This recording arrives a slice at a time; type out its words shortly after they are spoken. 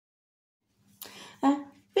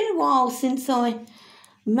while since I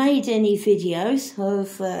made any videos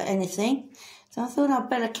of anything, so I thought I'd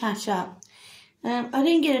better catch up. I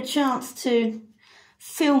didn't get a chance to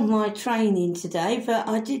film my training today, but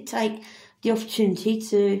I did take the opportunity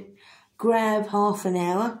to grab half an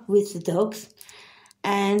hour with the dogs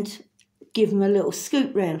and give them a little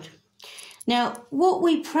scoot round. Now, what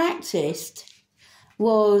we practiced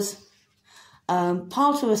was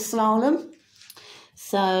part of a slalom.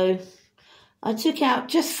 So I took out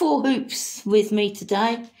just 4 hoops with me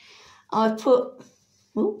today. I put,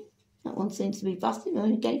 oh, that one seems to be busted.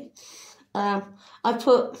 Okay. I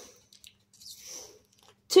put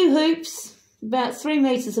 2 hoops about 3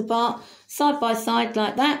 metres apart, side by side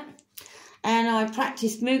like that. And I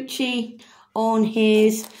practiced Moochie on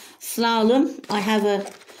his slalom. I have a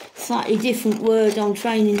slightly different word I'm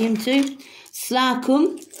training him to,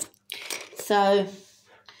 Slakum. So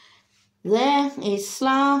there is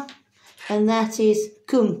Sla and that is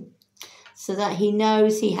Kum, so that he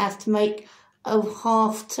knows he has to make a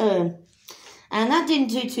half turn. And that didn't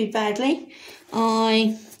do too badly.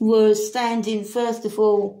 I was standing first of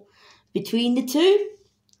all between the two.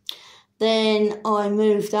 Then I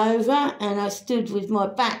moved over and I stood with my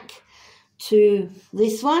back to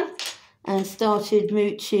this one and started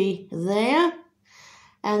Moochie there.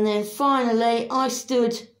 And then finally I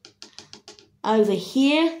stood over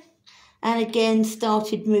here and again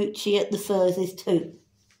started Moochie at the furthest hoop.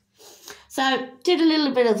 So did a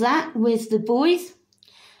little bit of that with the boys.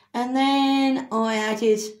 And then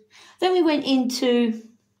we went into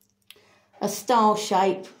a star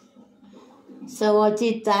shape. So I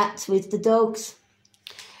did that with the dogs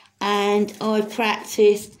and I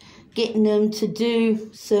practiced getting them to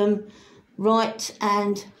do some right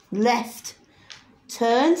and left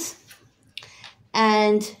turns.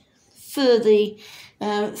 And for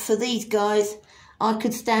these guys, I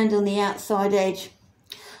could stand on the outside edge.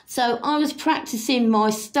 So I was practicing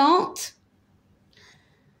my start,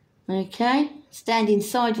 okay, standing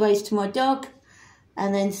sideways to my dog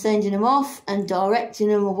and then sending them off and directing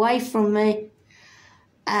them away from me.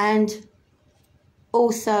 And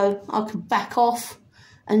also I could back off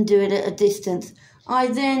and do it at a distance. I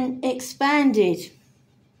then expanded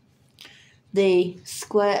the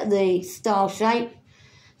star shape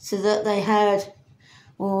so that they had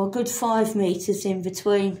a good 5 metres in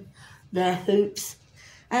between their hoops.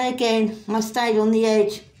 And again, I stayed on the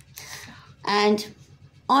edge and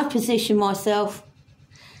I positioned myself.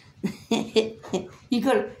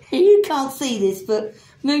 You can't see this, but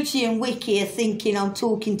Moochie and Wiki are thinking I'm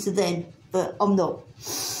talking to them, but I'm not.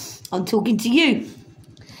 I'm talking to you.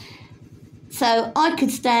 So I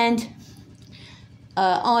could stand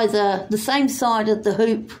either the same side of the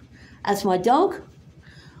hoop as my dog,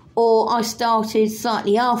 or I started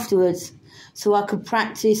slightly afterwards, so I could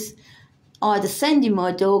practice either sending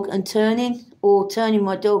my dog and turning, or turning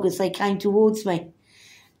my dog as they came towards me,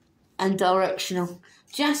 and directional,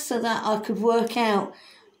 just so that I could work out,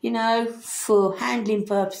 for handling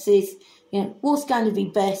purposes, what's going to be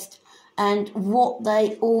best and what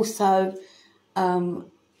they also are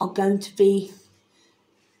going to be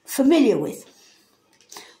familiar with.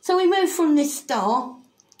 So we moved from this star,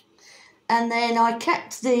 and then I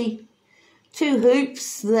kept the 2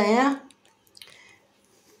 hoops there.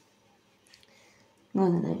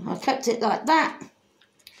 I kept it like that,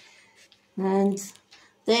 and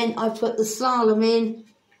then I put the slalom in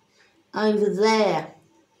over there.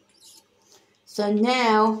 So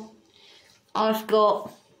now I've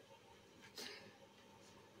got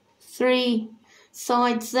 3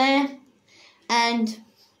 sides there, and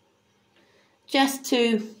just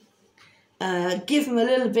to give them a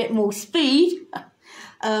little bit more speed,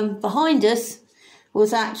 behind us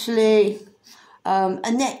was actually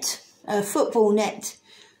a football net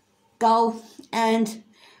goal, and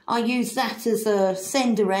I used that as a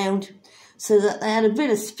send around so that they had a bit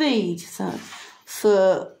of speed. So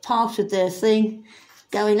for part of their thing,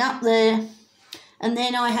 going up there, and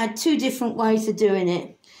then I had 2 different ways of doing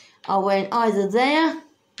it. I went either there,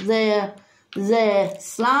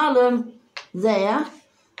 slalom, there,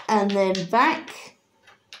 and then back,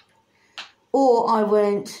 or I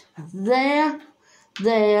went there,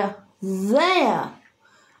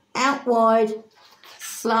 out wide,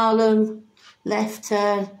 slalom, left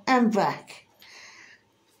turn and back.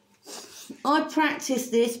 I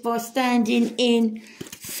practiced this by standing in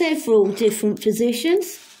several different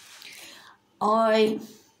positions. I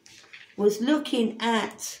was looking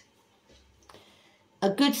at a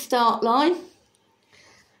good start line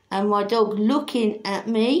and my dog looking at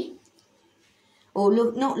me, or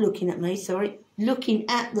not looking at me, sorry, looking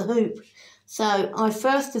at the hoop. So I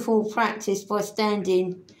first of all practiced by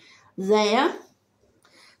standing there.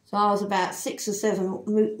 So I was about 6 or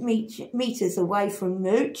 7 metres away from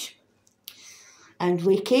Mooch and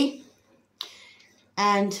Wiki.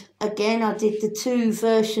 And again, I did the 2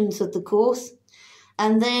 versions of the course.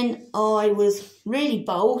 And then I was really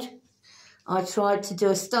bold. I tried to do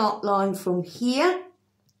a start line from here.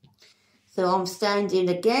 So I'm standing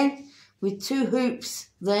again with 2 hoops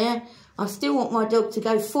there. I still want my dog to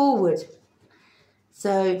go forward.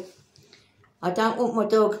 So I don't want my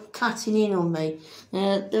dog cutting in on me.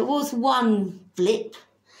 There was one blip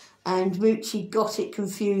and Moochie got it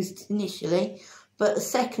confused initially, but the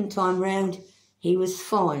second time round he was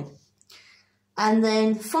fine. And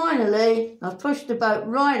then finally I pushed the boat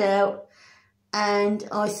right out and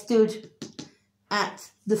I stood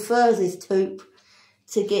at the furthest hoop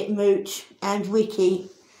to get Mooch and Wiki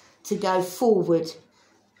to go forward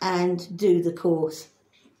and do the course.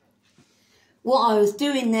 What I was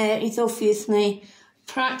doing there is obviously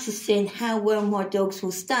practicing how well my dogs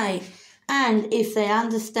will stay, and if they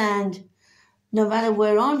understand, no matter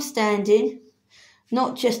where I'm standing,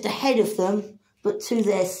 not just ahead of them, but to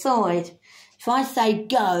their side. If I say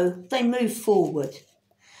go, they move forward.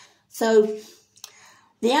 So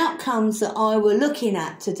the outcomes that I were looking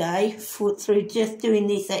at today through just doing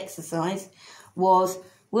this exercise was,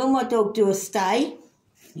 will my dog do a stay?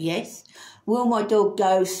 Yes. Will my dog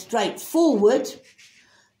go straight forward?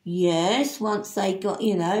 Yes. Once they got,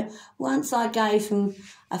 once I gave them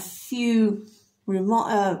a few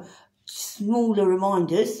smaller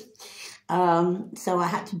reminders, so I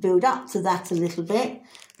had to build up to that a little bit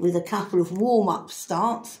with a couple of warm-up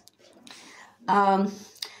starts. Can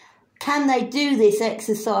they do this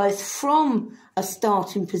exercise from a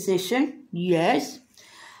starting position? Yes.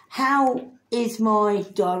 How is my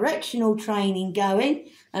directional training going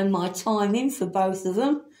and my timing for both of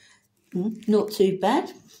them? Not too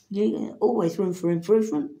bad. Always room for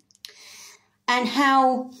improvement. And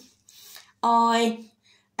how I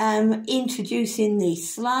am introducing the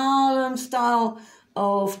slalom style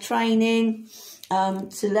of training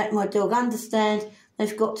to let my dog understand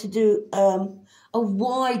they've got to do a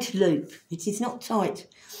wide loop. It is not tight.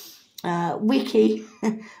 Wiki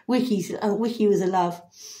was a love,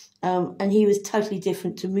 and he was totally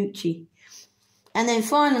different to Moochie. And then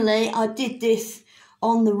finally, I did this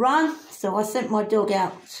on the run. So I sent my dog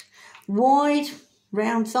out wide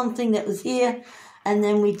round something that was here, and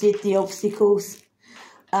then we did the obstacles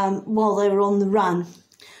while they were on the run.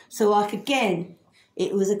 So again,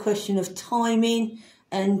 it was a question of timing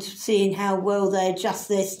and seeing how well they adjust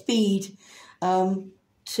their speed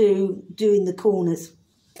to doing the corners.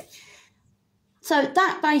 So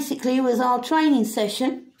that basically was our training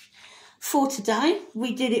session for today.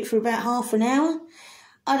 We did it for about half an hour.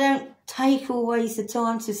 I don't take always the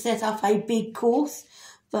time to set up a big course,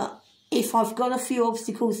 but if I've got a few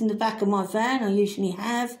obstacles in the back of my van, I usually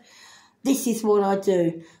have, this is what I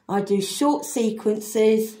do. I do short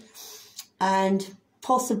sequences and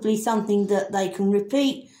possibly something that they can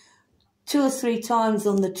repeat 2 or 3 times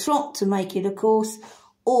on the trot to make it a course,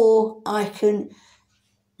 or I can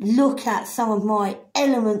look at some of my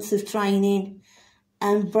elements of training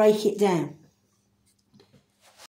and break it down.